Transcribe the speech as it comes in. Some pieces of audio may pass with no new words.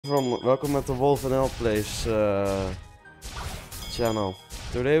Welcome at the Wolf and L Place channel.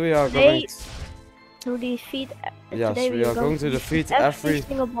 Today we are going to defeat. Yes, we are going to defeat every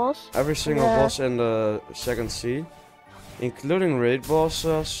single boss in the second sea, including raid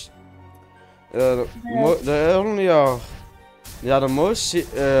bosses. There only are the most.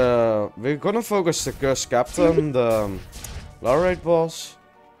 We're gonna focus the Cursed Captain, the lower raid boss.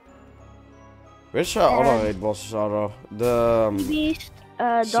 Which other raid bosses are there? The Beast,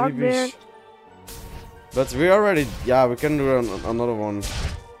 Darkbeard. But we already, we can do another one.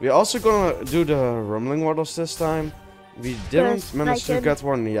 We're also gonna do the Rumbling Waters this time. We didn't manage to get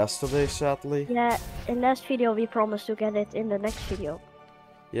one yesterday, sadly. Yeah, in last video we promised to get it in the next video.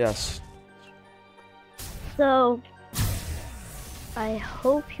 Yes. So, I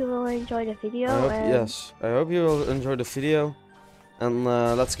hope you will enjoy the video. I hope you will enjoy the video. And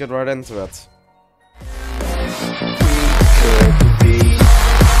let's get right into it.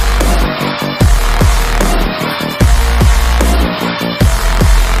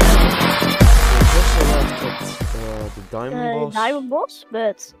 Diamond boss,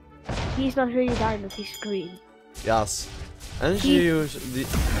 but he's not really diamond, he's green. Yes. And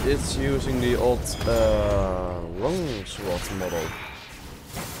it's using the old longsword model.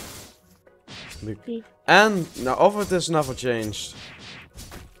 And now of it is never changed.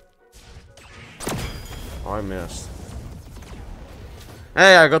 Oh, I missed.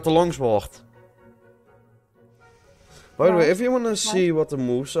 Hey, I got the longsword. By the way, if you want to see what the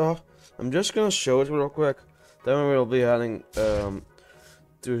moves are, I'm just gonna show it real quick. Then we will be heading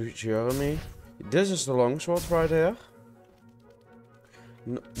to Germany. This is the longsword right here.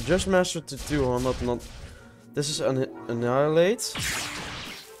 Just mastered to 200. This is an annihilate.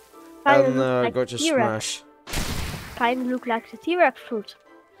 And got your smash. Kind of look like the T-Rex fruit.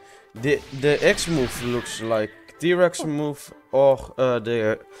 The X move looks like T-Rex move or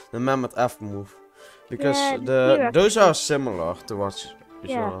the Mammoth F move, because those are similar to what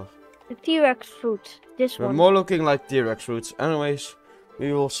each other. The T-Rex fruit. This one. More looking like T-Rex fruits. Anyways,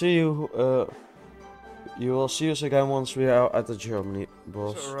 we will see you. You will see us again once we are at the Germany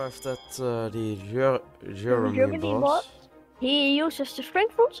boss. We arrived at the Germany boss. He uses the spring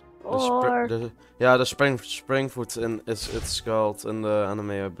fruit, or the spring fruit it's called in the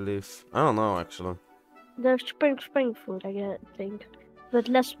anime, I believe. I don't know actually. The spring fruit, I think. But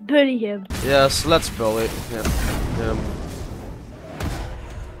let's bully him. Yes, let's bully him.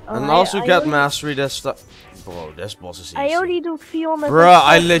 And also get mastery this stuff. Bro, this boss is easy. I only do 300. Bruh,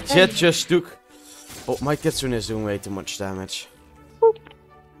 I legit just took. Oh, my Kitsune is doing way too much damage. Boop.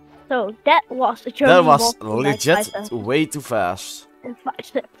 So that was a German boss. That was legit way too fast.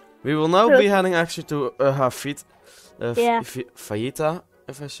 We will now be heading actually to Fayeta,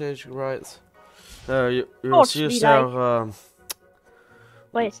 if I say it right. You will see us there.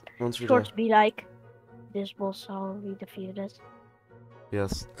 Wait, short be like this boss, how we defeated it.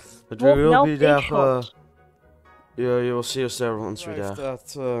 Yes, but we will be there. You will see us there once we're there. At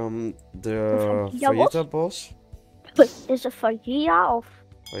the Fayeta boss. Is it Fayeta or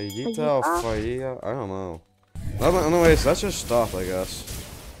Fayeta? I don't know. Anyways, let's just start, I guess.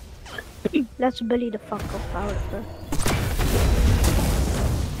 Let's bully the fuck out of them.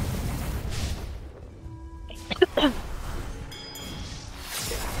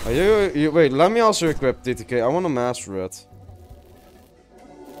 Wait, let me also equip TTK. I want to master it.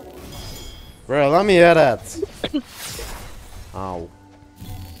 Bro, let me hear that. Ow.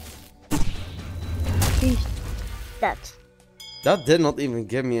 That did not even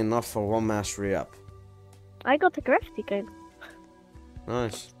give me enough for one mastery up. I got the gravity king.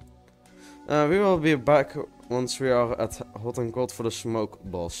 Nice. We will be back once we are at Hot and Cold for the smoke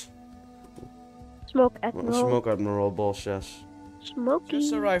boss. Smoke Admiral. Smoke Admiral boss, yes. Smoky.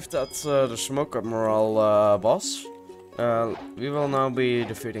 Just arrived at the Smoke Admiral boss. We will now be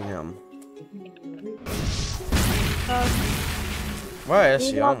defeating him. Why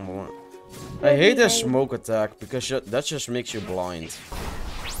is he on? I hate his smoke attack because that just makes you blind.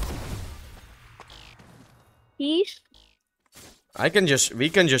 We can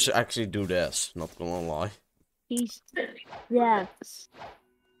just actually do this, not gonna lie. Yes.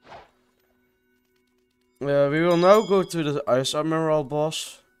 We will now go to the Ice Admiral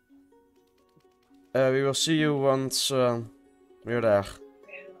boss. We will see you once we're there.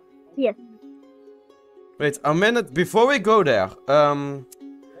 Yes. Wait a minute before we go there.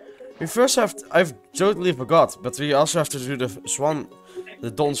 We first have I've totally forgot, but we also have to do the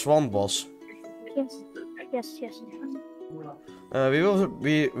Don Swan boss. Yes.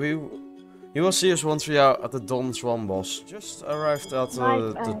 You will see us once we are at the Don Swan boss. Just arrived at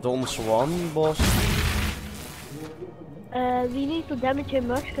the Don Swan boss. We need to damage him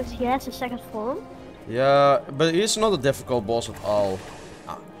much because he has a second form. Yeah, but he's not a difficult boss at all.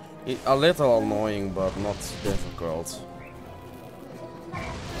 A little annoying, but not difficult.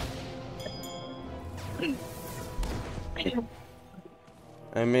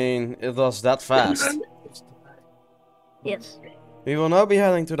 I mean, it was that fast. Yes. We will now be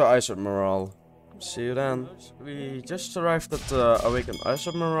heading to the Ice Admiral. See you then. We just arrived at the Awakened Ice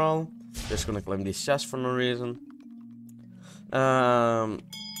Admiral. Just gonna claim these chests for no reason. I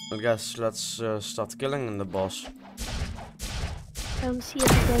guess let's start killing the boss. See if I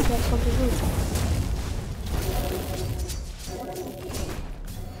can get something good.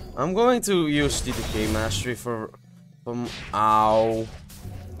 I'm going to use DDK Mastery for... Ow.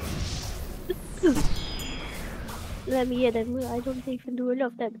 Let me hit him. I don't even do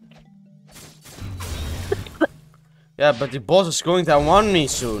enough damage. Yeah, but the boss is going to want me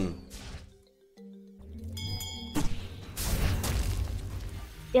soon.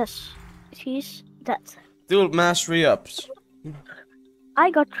 Yes, he's dead. 2 mastery ups. I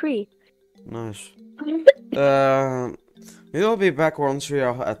got 3. Nice. We will be back once we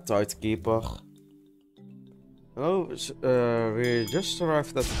are at Tidekeeper. Oh, we just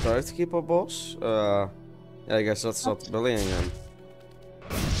arrived at the Tidekeeper boss. Yeah, I guess let's start bullying him.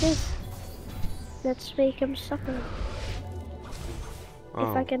 Yes. Let's make him suffer.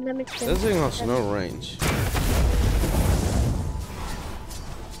 Oh. If I can damage him. This thing has no range.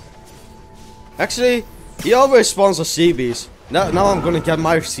 Actually, he always spawns a sea beast. Now I'm gonna get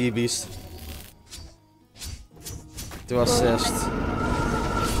my sea beast to assist.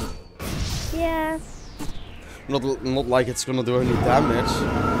 Yeah. Not like it's gonna do any damage.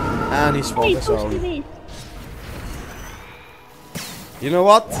 And he spawned his own. You know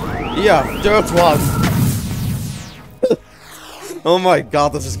what? Yeah, third one. Oh my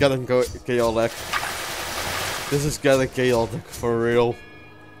god, this is getting chaotic. This is getting chaotic for real.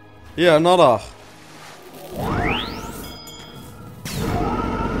 Yeah, another.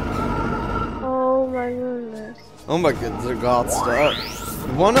 Oh my goodness. Oh my god.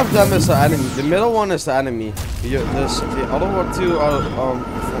 One of them is the enemy. The middle one is the enemy. The other one two are the one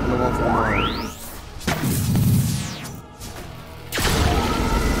from mine.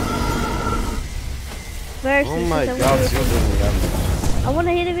 Oh my god, you're doing damage. I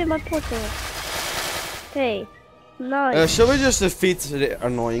wanna hit him with my portal. Okay. Nice. Shall we just defeat the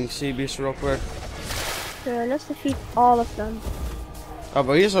annoying sea beast real quick? Sure, let's defeat all of them. Oh,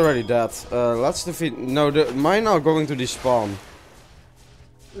 but he's already dead. Let's defeat... No, mine are going to despawn.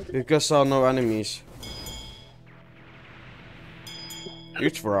 Because there are no enemies.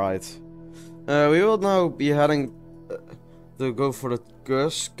 Huge right. We will now be heading to go for the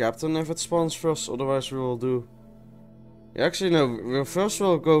Cursed Captain if it spawns first, otherwise we will do... Actually no, first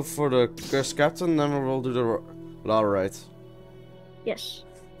we'll go for the Cursed Captain, then we will do the Larite. Yes.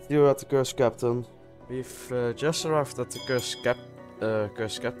 See you at the Cursed Captain. We've just arrived at the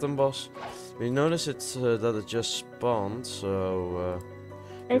Cursed Captain boss. We notice that it just spawned, so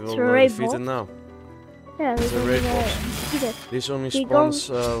we It's will a raid defeat boss. it now. Yeah, It's a raid boss. it. This only We spawns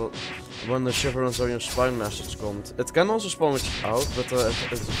when the Shiverance on your spine message comes. It can also spawn without, but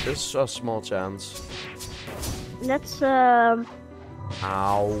it's a small chance. Let's Ow.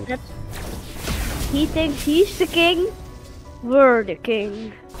 he thinks he's the king. We're the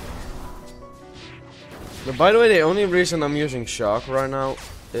king. But by the way, the only reason I'm using Shark right now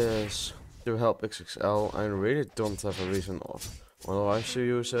is to help XXL. I really don't have a reason otherwise to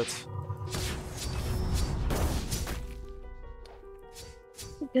use it.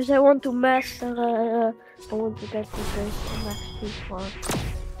 Because I want to master, I want to get the master for.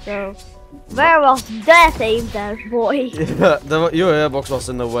 So, where was that aimed at, boy? Yeah, your airbox was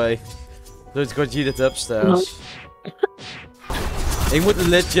in the way. So it got yeeted upstairs. Ik moet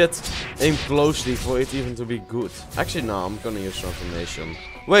legit aim closely for it even to be good. Actually, no, I'm gonna use transformation.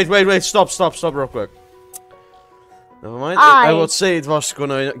 Wait, stop real quick. Never mind. I would say it was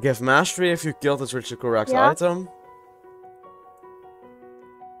gonna give mastery if you killed it with the correct item.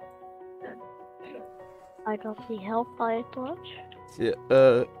 I got the Hellfire Torch. Yeah,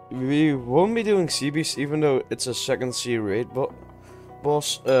 we won't be doing Sea Beast even though it's a second sea raid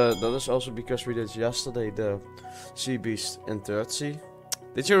boss. That is also because we did yesterday the Sea Beast in third sea.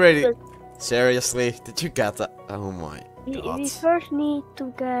 Did you really? Seriously? Did you get that? Oh my god. We first need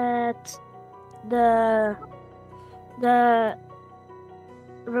to get the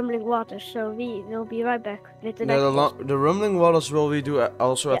Rumbling Waters, so we will be right back with the next boss. The Rumbling Waters will we do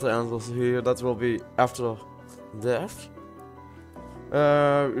also at the end of here. That will be after death.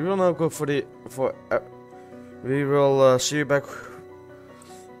 We will now go we will see you back.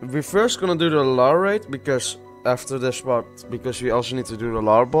 We're first gonna do the Larite because after this part because we also need to do the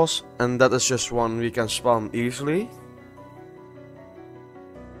lava boss, and that is just one we can spawn easily.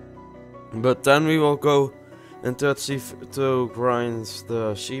 But then we will go into that sea to grind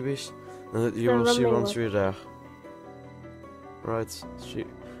the sea beast, and you will see once we're there. Right,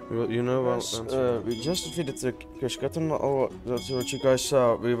 you know what? We just defeated the Kishketten, or that's what you guys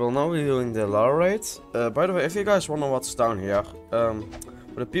saw. We will now be doing the lava raid. By the way, if you guys wonder what's down here, for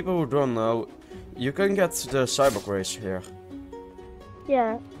the people who don't know, you can get the cyber race here.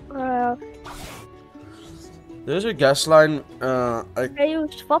 Yeah. There's a gas line. Can you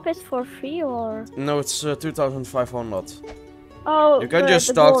swap it for free or? No, it's 2,500. Oh. You can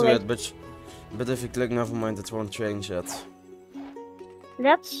just talk to it, but if you click never mind, it won't change it.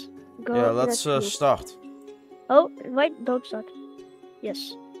 Let's go. Yeah, let's start. Oh, wait, don't start.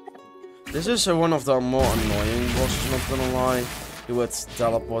 Yes. This is one of the more annoying bosses, not gonna lie. He was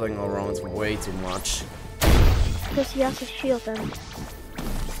teleporting around way too much. Because he has a shield and...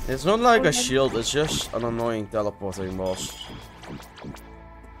 It's not like a shield, it's just an annoying teleporting boss.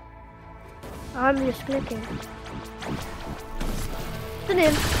 I'm just clicking. To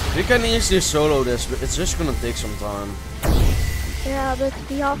him. We can easily solo this, but it's just gonna take some time. Yeah, but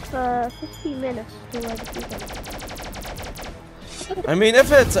we have 15 minutes to defeat him. I mean,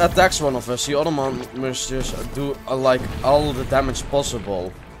 if it attacks one of us, the other one must just do like all the damage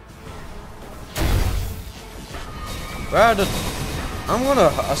possible. Where the... I'm gonna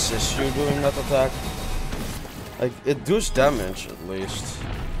assist you doing that attack. Like, it does damage at least.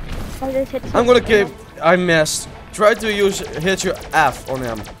 I'm gonna keep... I missed. Try to hit your F on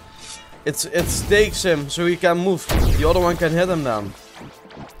him. It takes him so he can move. The other one can hit him then.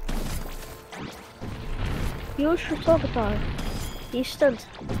 Use your Sobatar. He's stunned.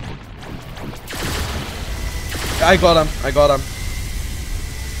 I got him.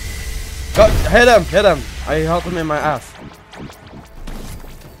 Hit him. I held him in my F.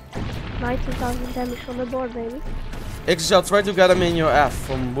 19,000 damage on the board, baby. XL, try to get him in your F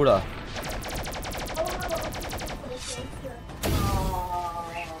from Buddha.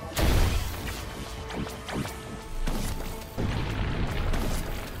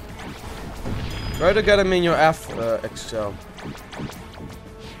 Try to get him in your F, XL.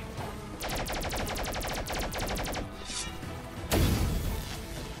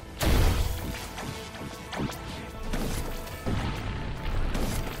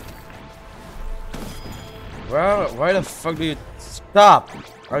 Well, why the fuck do you stop?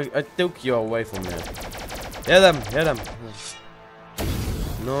 I took you away from me. Hit him.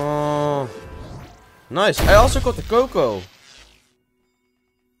 No. Nice. I also got the cocoa.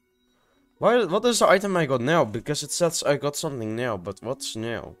 What is the item I got now? Because it says I got something now, but what's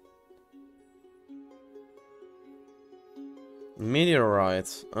now?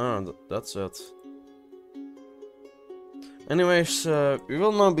 Meteorite. Ah, that's it. Anyways, we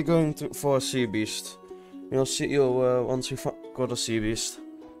will now be going for a sea beast. We'll see you once we got a sea beast.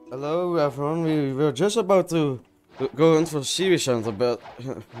 Hello everyone, we were just about to go in for a sea beast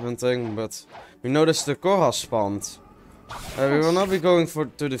hunting, but we noticed the Korra spawned. We will not be going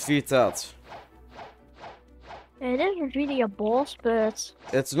to defeat that. It isn't really a boss, but...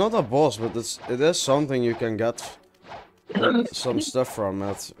 It's not a boss, but it is something you can get some stuff from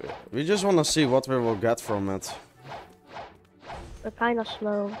it. We just want to see what we will get from it. We're kind of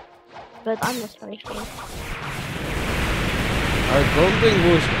slow, but I'm not very slow.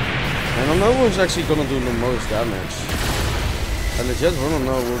 I don't know who's actually gonna do the most damage. I legit wanna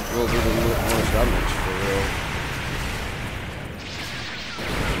know who will do the most damage, for real.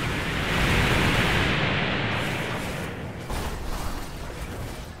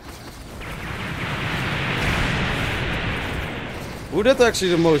 Who did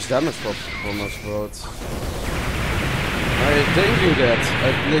actually the most damage from us, both? I think you did.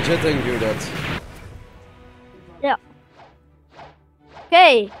 I legit think you did. Yeah.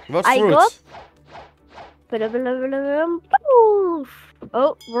 Okay. What I fruit? got. Poof.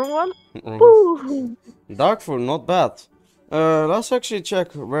 Oh, wrong one. Poof. Dark fruit, not bad. Let's actually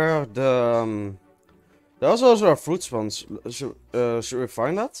check where the there's also a fruit spawns. Should we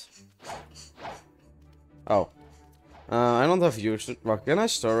find that? Oh. I don't have used it. Well, can I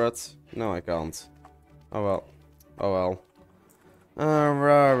store it? No, I can't. Oh well. Oh well.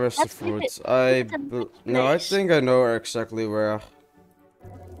 Where is the fruit? No, I think I know exactly where.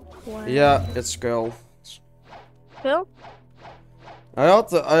 Wow. Yeah, it's Skull. Skull? I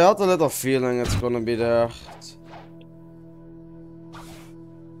had a little feeling it's gonna be there.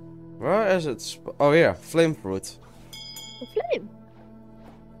 Where is it? Oh yeah, flame fruit. The flame.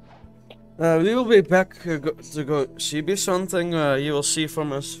 We will be back to go sea beast hunting. You will see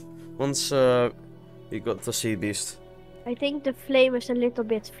from us once We got the sea beast. I think the flame is a little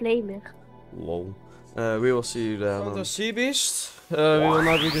bit flaming. Lol. We will see you then. The sea beast. We will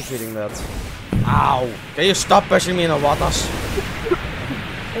not be defeating that. Ow! Can you stop pushing me in the waters?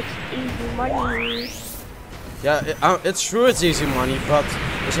 It's easy money. Yeah, it's true it's easy money, but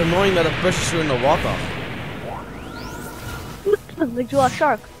it's annoying that it pushes you in the water. But you are a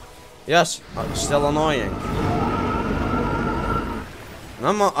shark. Yes, still annoying.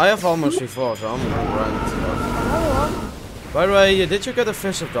 I have almost V4, so I'm gonna run to that. By the way, did you get a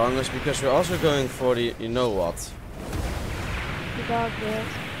Fist of Darkness? Because we're also going for the, you know what? You got this.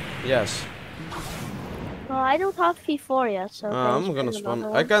 Yes. Well, I don't have V4 yet, so. I'm gonna spawn.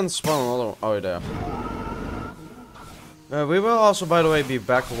 I can spawn another. Oh, there. We will also, by the way, be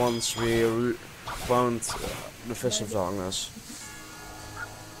back once we found the Fist of Darkness.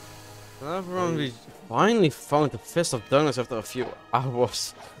 Everyone, we finally found the Fist of Darkness after a few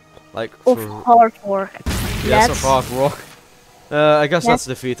hours. Like, of hard work. Yes, of hard work. I guess let's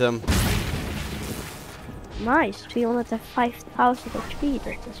defeat him. Nice, 305,000 HP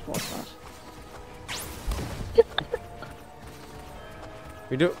that this was.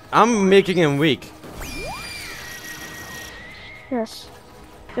 We do. I'm making him weak. Yes.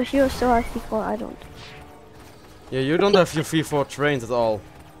 Because you still have V4, I don't. Yeah, you don't have your V4 trained at all.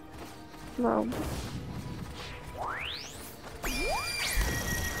 No.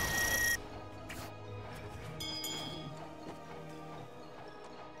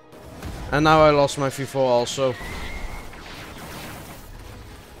 And now I lost my V4 also.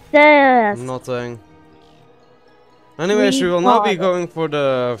 Yes. Nothing. Anyways, we will now be going for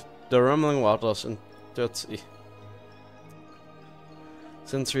the Rumbling Waters in 30.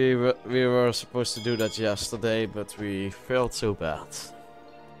 Since we were supposed to do that yesterday, but we failed so bad.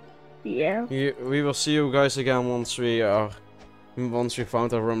 Yeah. We will see you guys again once we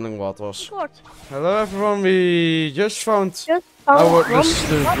found our Rumbling Waters. God. Hello everyone, we just found the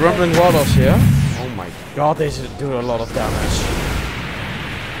Rumbling Waters here. Oh my god, they do a lot of damage.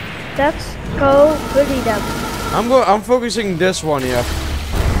 Let's go bully them. I'm focusing this one here.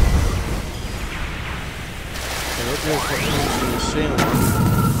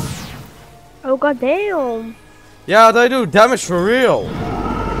 Oh god damn. Yeah, they do damage for real.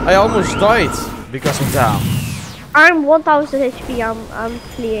 I almost died because of that. I'm 1000 HP, I'm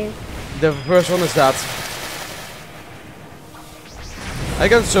fleeing. The first one is that. I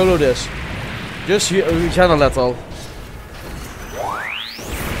can solo this. Just channel that all.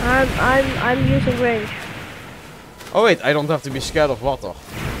 I'm using range. Oh wait, I don't have to be scared of water.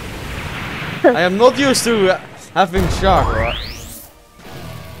 I am not used to having shark, right?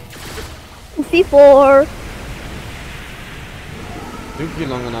 V4. Took you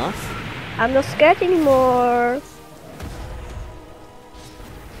long enough. I'm not scared anymore.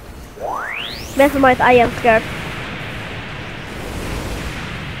 Never mind, I am scared.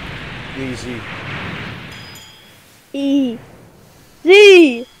 Easy.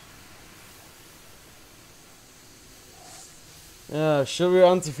 Easy. Yeah, should we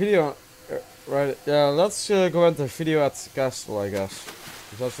end the video? Right, yeah, let's go end the video at the castle, I guess.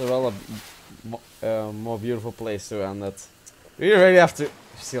 That's a well more beautiful place to end it. We really have to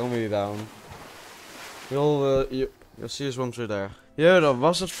steal me down. You'll see us once we're there. Yeah, that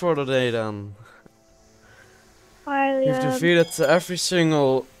was it for today then. We've defeated every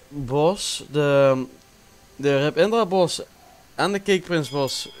single boss. The Rip Indra boss and the Cake Prince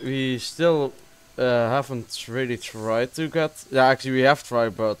boss we still haven't really tried to get. Yeah, actually we have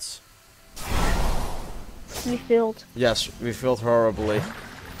tried, but we failed. Yes, we failed horribly.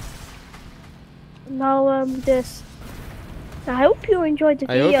 Now this. I hope you enjoyed the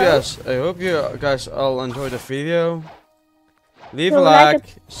video. I hope you guys all enjoyed the video. Leave a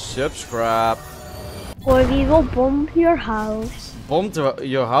like, subscribe. Or we will bomb your house. Bomb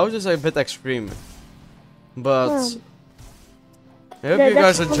your house is a bit extreme. But I hope you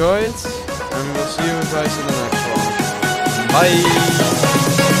guys enjoyed. And we will see you guys in the next one. Bye!